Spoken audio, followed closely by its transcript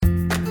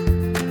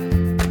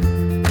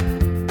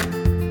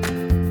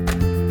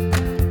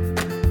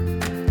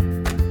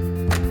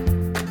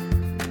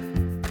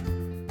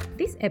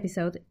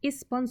episode is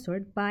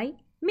sponsored by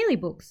Millie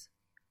Books.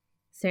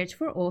 Search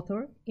for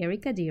author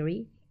Erica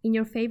Deary in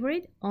your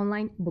favorite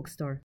online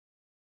bookstore.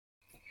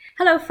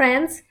 Hello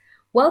friends,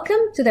 welcome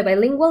to the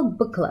Bilingual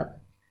Book Club.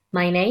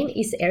 My name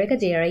is Erica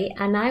Deary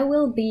and I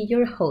will be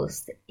your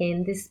host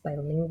in this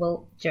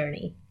bilingual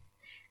journey.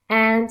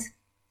 And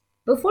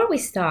before we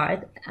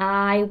start,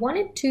 I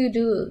wanted to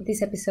do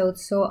this episode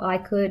so I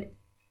could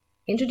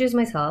introduce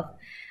myself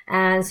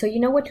and so you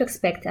know what to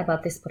expect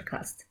about this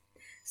podcast.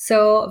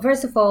 So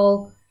first of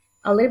all,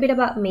 a little bit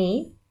about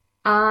me.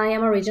 I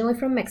am originally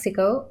from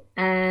Mexico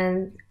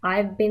and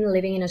I've been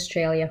living in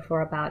Australia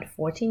for about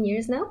 14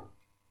 years now.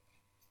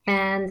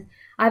 And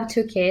I have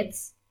 2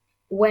 kids.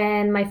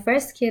 When my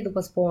first kid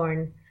was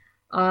born,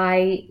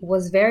 I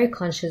was very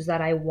conscious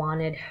that I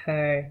wanted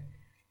her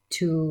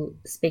to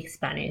speak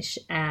Spanish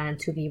and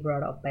to be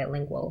brought up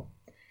bilingual.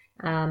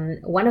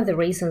 One of the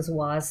reasons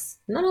was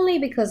not only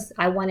because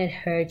I wanted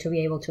her to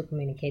be able to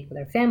communicate with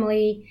her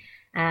family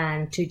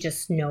and to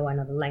just know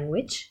another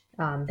language.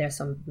 There's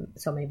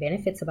so many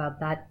benefits about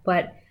that.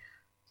 But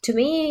to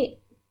me,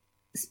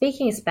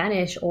 speaking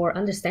Spanish or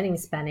understanding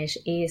Spanish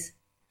is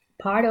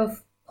part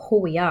of who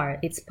we are.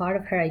 It's part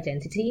of her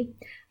identity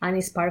and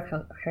it's part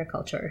of her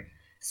culture.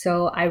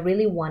 So I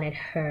really wanted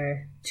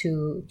her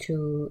to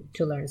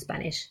learn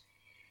Spanish.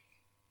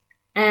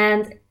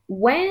 And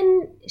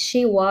when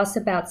she was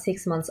about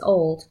 6 months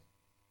old,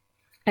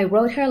 I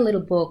wrote her a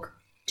little book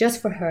just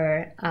for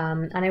her,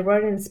 and I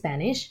wrote it in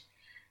Spanish.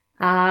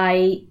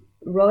 I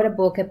wrote a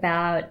book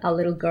about a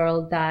little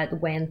girl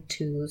that went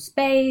to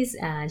space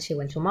and she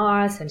went to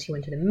Mars and she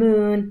went to the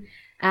moon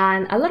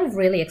and a lot of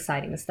really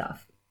exciting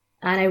stuff.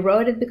 And I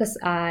wrote it because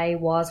I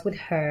was with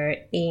her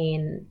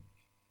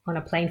on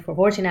a plane for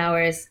 14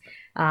 hours,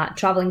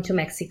 traveling to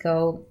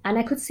Mexico, and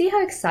I could see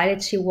how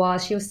excited she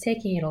was. She was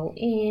taking it all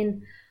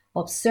in,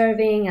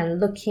 observing and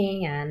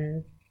looking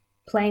and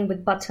playing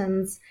with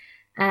buttons.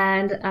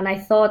 And I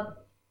thought,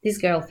 this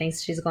girl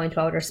thinks she's going to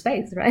outer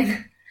space,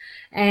 right?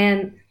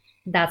 And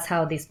that's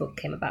how this book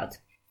came about.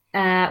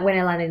 When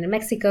I landed in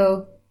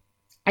Mexico,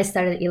 I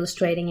started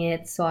illustrating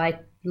it. So I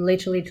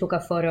literally took a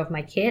photo of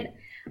my kid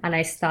and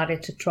I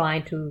started to try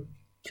to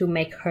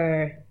make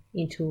her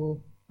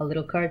into a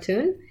little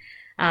cartoon.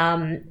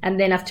 And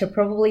then after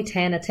probably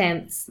 10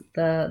 attempts,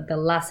 the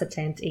last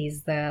attempt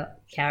is the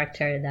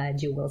character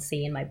that you will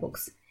see in my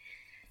books.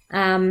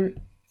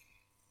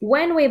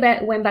 When we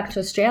went back to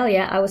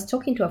Australia, I was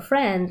talking to a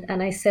friend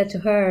and I said to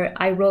her,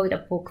 I wrote a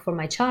book for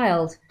my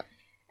child.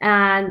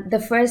 And the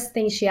first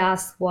thing she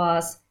asked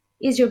was,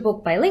 is your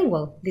book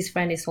bilingual? This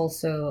friend is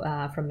also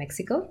from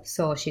Mexico,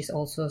 so she's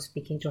also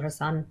speaking to her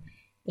son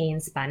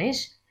in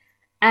Spanish.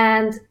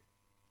 And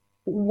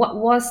what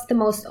was the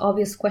most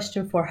obvious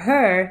question for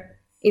her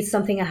is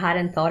something I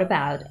hadn't thought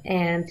about.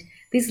 And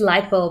this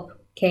light bulb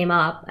came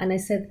up and I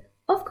said,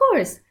 of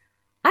course,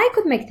 I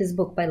could make this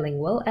book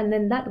bilingual. And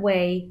then that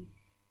way,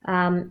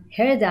 her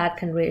dad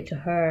can read it to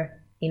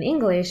her in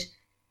English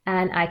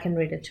and I can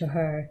read it to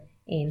her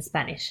in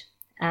Spanish.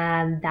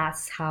 And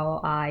that's how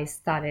I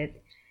started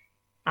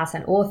as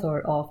an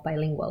author of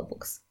bilingual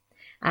books.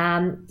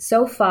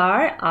 So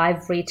far,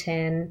 I've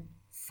written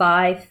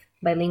 5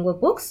 bilingual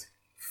books,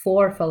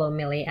 4 follow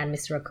Millie and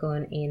Mr.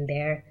 Raccoon in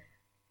their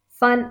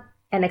fun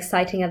and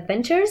exciting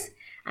adventures.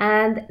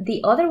 And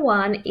the other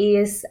one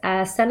is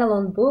a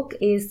standalone book,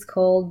 is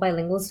called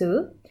Bilingual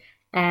Zoo,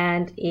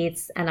 and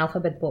it's an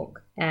alphabet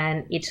book.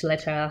 And each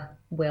letter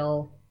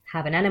will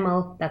have an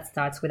animal that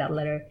starts with that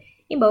letter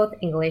in both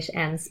English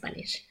and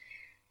Spanish.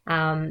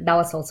 That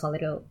was also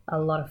a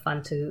lot of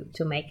fun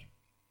to make.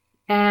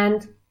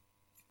 And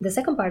the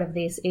second part of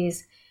this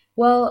is,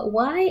 well,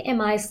 why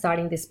am I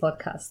starting this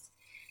podcast?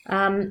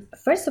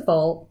 First of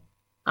all,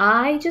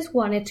 I just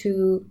wanted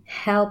to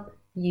help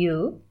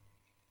you,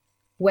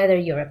 whether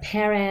you're a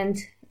parent,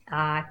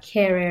 a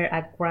carer,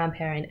 a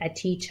grandparent, a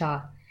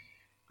teacher.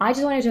 I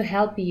just wanted to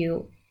help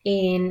you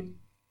in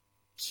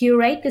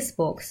curate these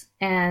books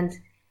and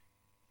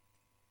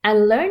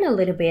learn a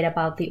little bit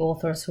about the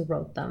authors who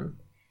wrote them.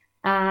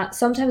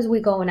 Sometimes we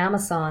go on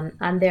Amazon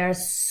and there are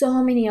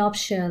so many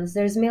options.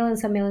 There's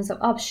millions and millions of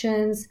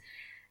options.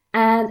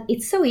 And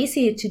it's so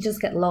easy to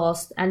just get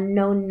lost and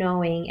not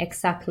knowing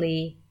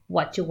exactly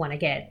what you want to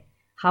get.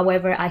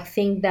 However, I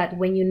think that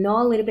when you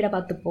know a little bit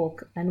about the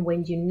book and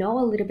when you know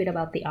a little bit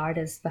about the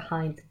artist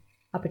behind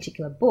a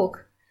particular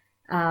book,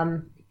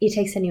 it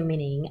takes a new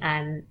meaning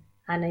and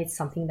it's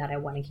something that I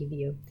want to give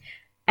you.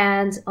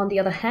 And on the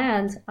other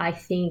hand, I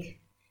think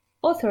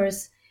for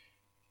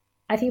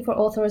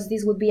authors,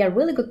 this would be a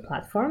really good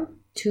platform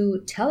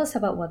to tell us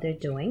about what they're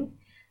doing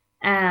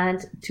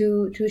and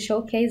to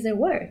showcase their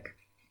work.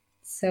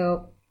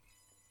 So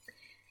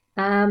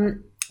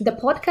the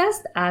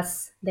podcast,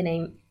 as the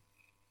name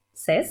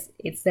says,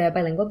 it's the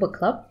Bilingual Book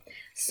Club.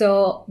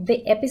 So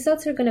the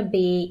episodes are going to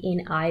be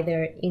in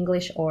either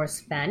English or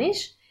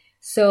Spanish.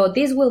 So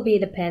this will be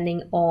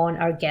depending on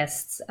our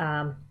guests'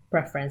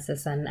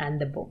 preferences and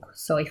the book.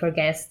 So if our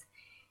guest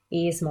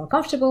is more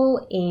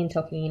comfortable in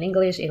talking in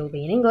English, it'll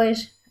be in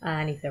English.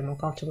 And if they're more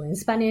comfortable in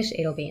Spanish,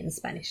 it'll be in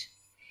Spanish.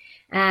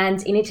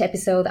 And in each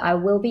episode, I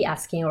will be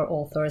asking our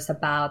authors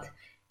about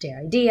their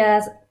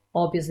ideas,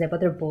 obviously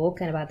about their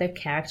book and about their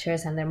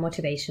characters and their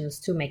motivations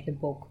to make the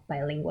book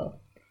bilingual.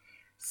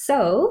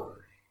 So,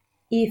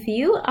 if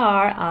you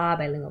are a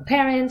bilingual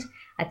parent,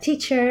 a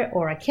teacher,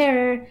 or a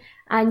carer,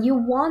 and you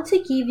want to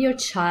give your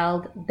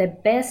child the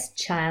best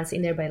chance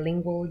in their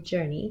bilingual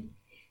journey,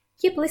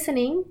 keep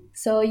listening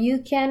so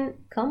you can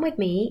come with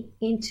me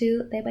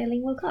into the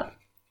Bilingual Club.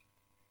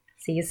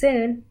 See you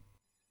soon!